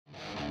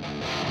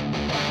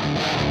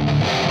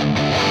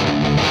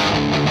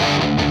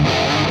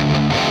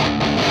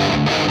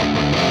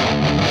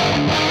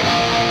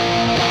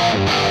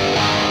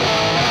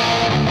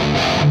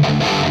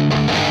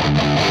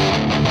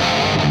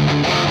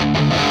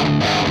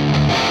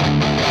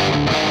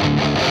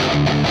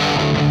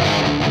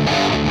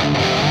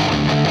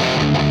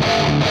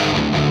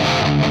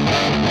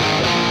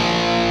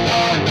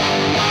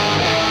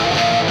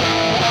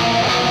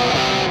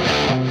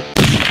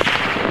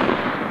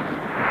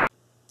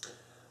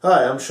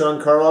Hi, I'm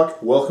Sean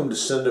Carlock. Welcome to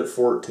Send It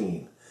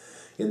 14.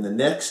 In the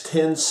next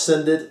 10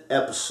 Send It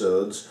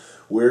episodes,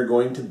 we're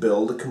going to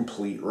build a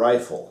complete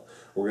rifle.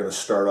 We're going to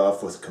start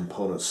off with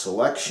component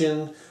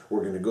selection. We're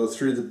going to go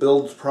through the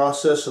build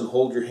process and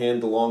hold your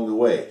hand along the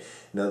way.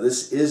 Now,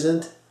 this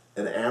isn't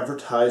an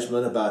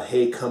advertisement about,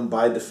 hey, come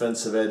buy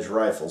defensive edge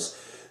rifles.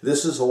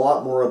 This is a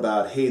lot more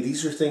about, hey,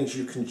 these are things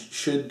you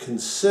should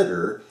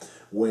consider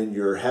when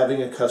you're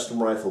having a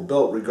custom rifle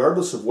built,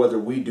 regardless of whether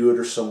we do it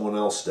or someone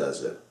else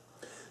does it.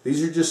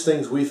 These are just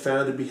things we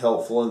found to be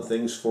helpful and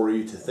things for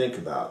you to think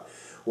about.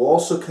 We'll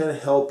also kind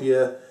of help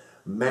you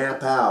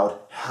map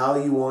out how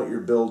you want your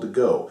build to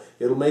go.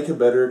 It'll make a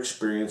better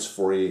experience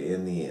for you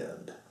in the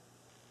end.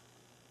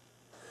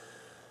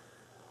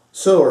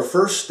 So our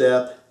first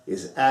step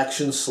is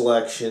action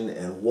selection,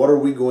 and what are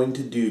we going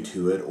to do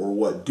to it, or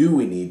what do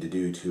we need to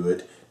do to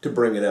it to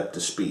bring it up to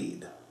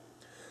speed.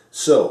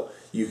 So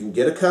you can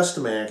get a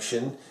custom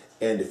action,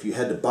 and if you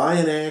had to buy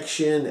an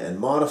action and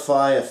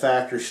modify a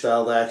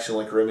factory-styled action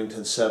like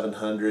Remington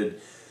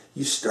 700,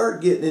 you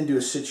start getting into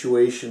a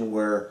situation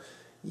where,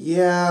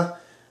 yeah,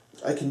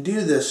 I can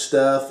do this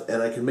stuff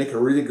and I can make a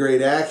really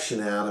great action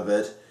out of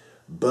it,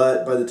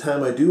 but by the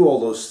time I do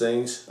all those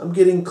things, I'm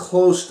getting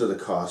close to the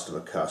cost of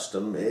a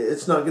custom.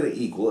 It's not going to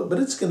equal it, but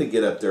it's going to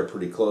get up there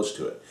pretty close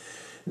to it.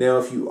 Now,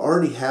 if you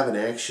already have an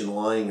action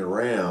lying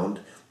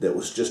around that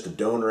was just a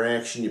donor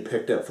action you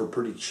picked up for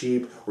pretty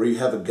cheap, or you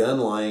have a gun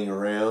lying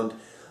around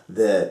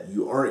that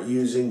you aren't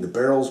using, the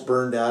barrel's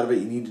burned out of it,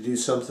 you need to do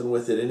something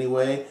with it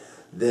anyway,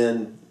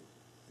 then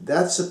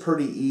that's a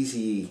pretty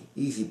easy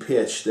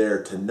pitch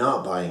there to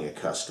not buying a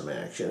custom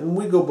action. And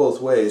we go both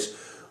ways.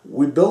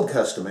 We build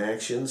custom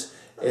actions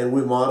and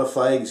we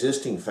modify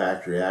existing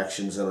factory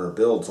actions in our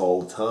builds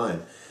all the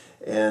time.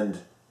 And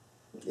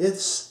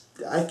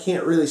I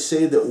can't really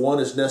say that one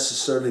is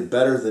necessarily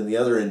better than the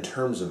other in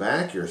terms of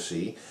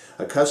accuracy.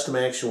 A custom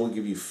action will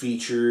give you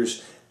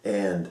features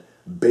and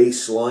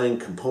baseline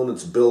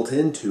components built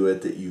into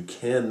it that you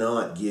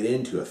cannot get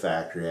into a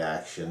factory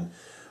action,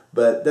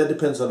 but that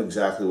depends on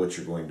exactly what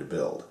you're going to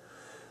build.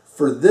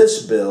 For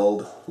this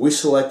build, we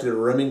selected a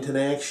Remington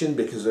action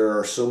because there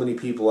are so many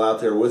people out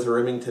there with a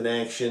Remington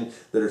action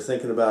that are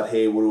thinking about,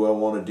 hey, what do I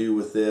want to do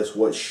with this?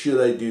 What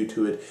should I do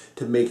to it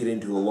to make it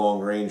into a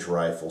long-range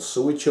rifle?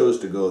 So we chose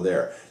to go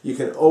there. You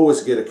can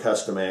always get a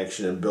custom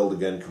action and build a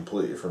gun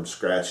completely from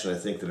scratch, and I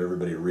think that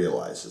everybody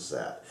realizes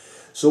that.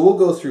 So we'll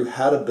go through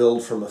how to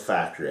build from a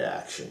factory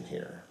action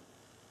here.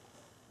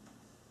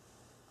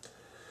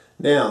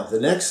 Now, the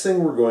next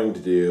thing we're going to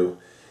do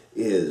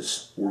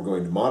is we're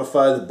going to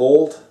modify the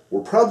bolt.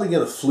 We're probably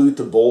going to flute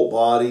the bolt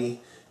body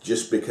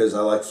just because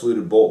I like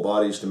fluted bolt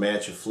bodies to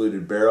match a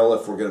fluted barrel.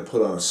 If we're going to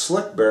put on a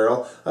slick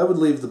barrel, I would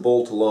leave the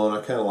bolt alone.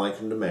 I kind of like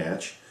them to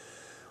match.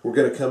 We're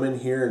going to come in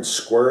here and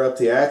square up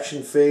the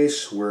action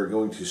face. We're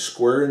going to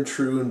square and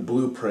true and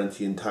blueprint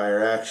the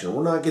entire action.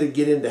 We're not going to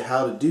get into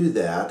how to do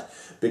that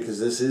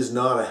because this is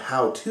not a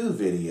how-to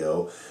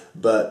video,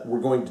 but we're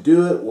going to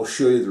do it. We'll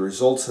show you the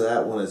results of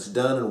that when it's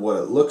done and what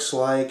it looks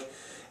like,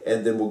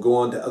 and then we'll go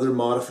on to other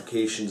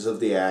modifications of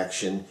the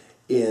action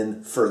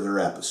in further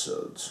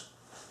episodes.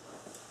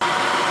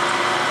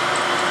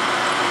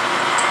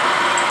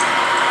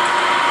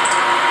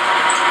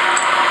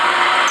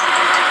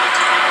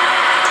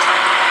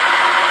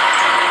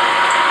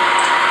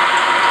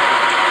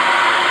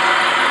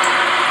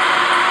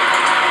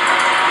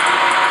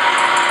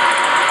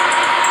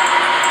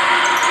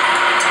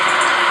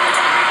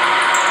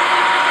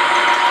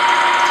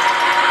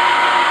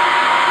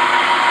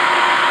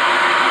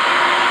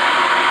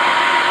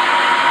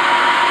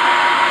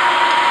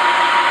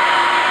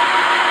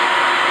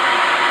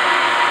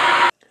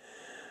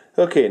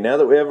 Okay, now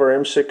that we have our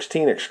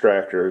M16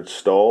 extractor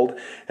installed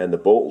and the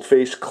bolt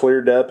face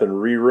cleared up and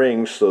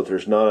re-ringed so that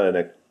there's not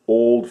an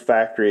old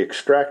factory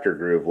extractor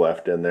groove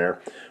left in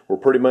there, we're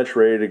pretty much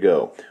ready to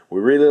go.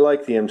 We really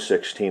like the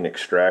M16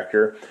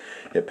 extractor.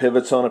 It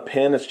pivots on a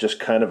pin. It's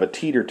just kind of a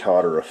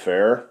teeter-totter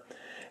affair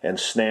and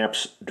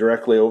snaps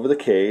directly over the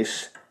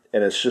case,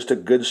 and it's just a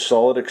good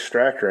solid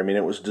extractor. I mean,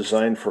 it was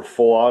designed for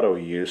full auto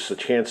use. The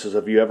chances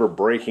of you ever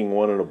breaking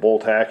one in a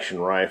bolt action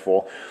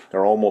rifle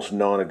are almost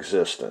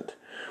non-existent.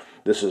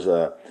 This is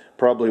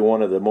probably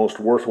one of the most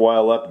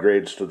worthwhile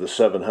upgrades to the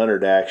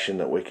 700 action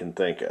that we can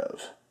think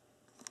of.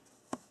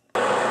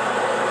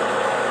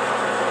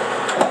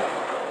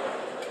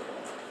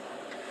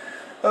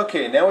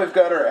 Okay, now we've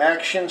got our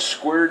action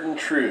squared and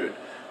trued.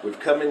 We've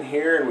come in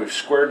here and we've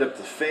squared up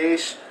the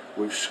face.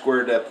 we've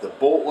squared up the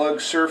bolt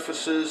lug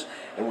surfaces,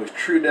 and we've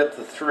trued up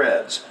the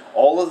threads.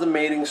 All of the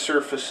mating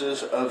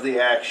surfaces of the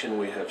action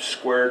we have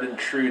squared and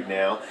trued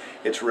now.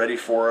 It's ready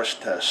for us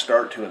to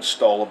start to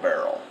install a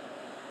barrel.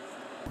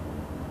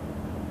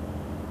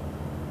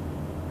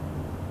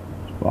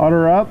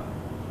 Spotter up.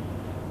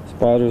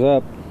 Spotter's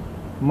up.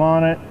 I'm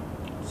on it.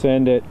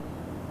 Send it.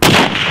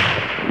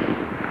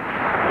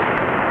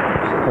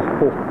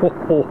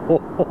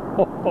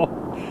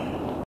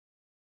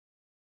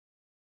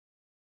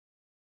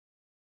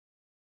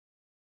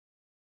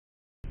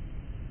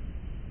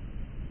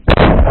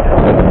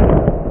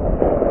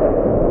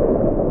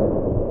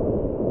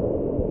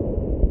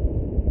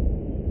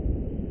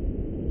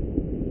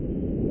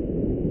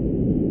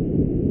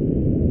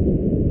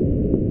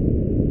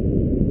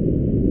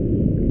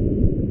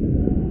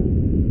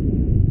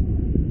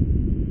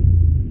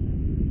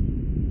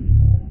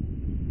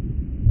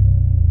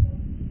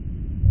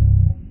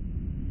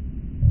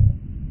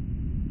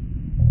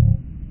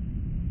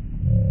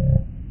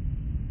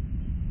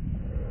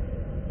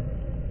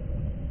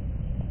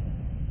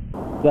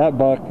 That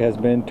buck has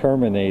been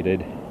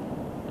terminated.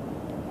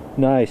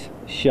 Nice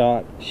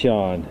shot,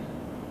 Sean.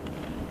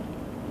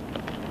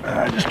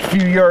 Just a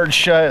few yards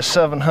shy of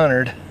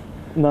 700.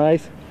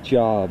 Nice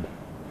job.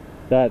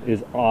 That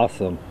is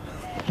awesome.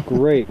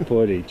 Great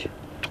footage.